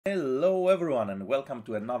Hello everyone and welcome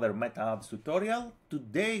to another Meta Ads tutorial.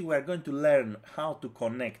 Today we are going to learn how to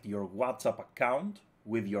connect your WhatsApp account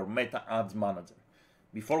with your Meta Ads Manager.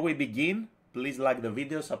 Before we begin, please like the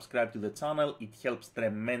video, subscribe to the channel. It helps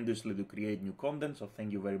tremendously to create new content, so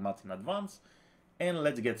thank you very much in advance. And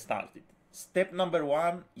let's get started. Step number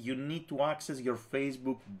one, you need to access your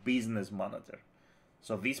Facebook Business Manager.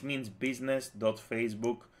 So this means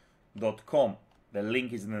business.facebook.com. The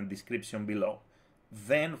link is in the description below.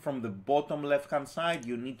 Then from the bottom left hand side,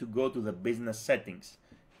 you need to go to the business settings.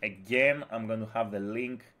 Again, I'm going to have the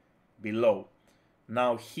link below.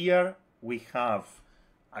 Now here we have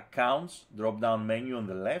accounts, drop down menu on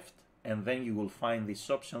the left, and then you will find this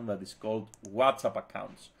option that is called WhatsApp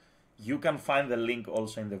accounts. You can find the link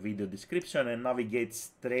also in the video description and navigate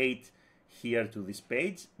straight here to this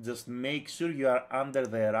page. Just make sure you are under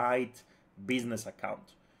the right business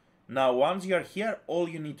account. Now, once you're here, all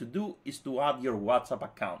you need to do is to add your WhatsApp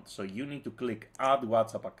account. So you need to click Add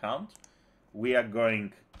WhatsApp Account. We are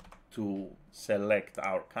going to select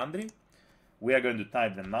our country. We are going to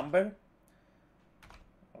type the number.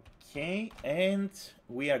 Okay, and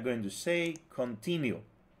we are going to say Continue.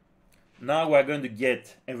 Now we're going to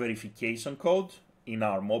get a verification code in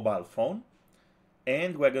our mobile phone.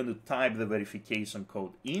 And we're going to type the verification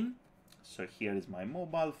code in. So here is my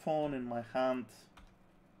mobile phone in my hand.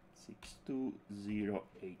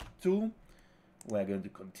 62082. We're going to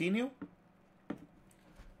continue.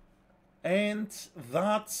 And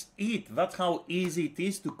that's it. That's how easy it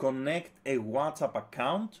is to connect a WhatsApp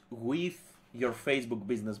account with your Facebook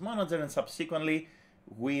Business Manager and subsequently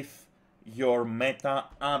with your Meta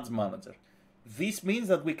Ads Manager. This means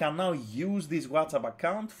that we can now use this WhatsApp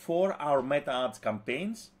account for our Meta Ads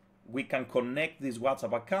campaigns. We can connect this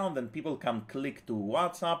WhatsApp account and people can click to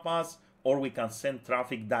WhatsApp us, or we can send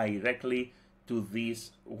traffic directly to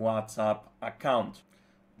this WhatsApp account.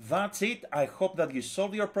 That's it. I hope that you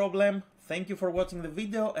solved your problem. Thank you for watching the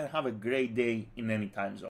video and have a great day in any time zone.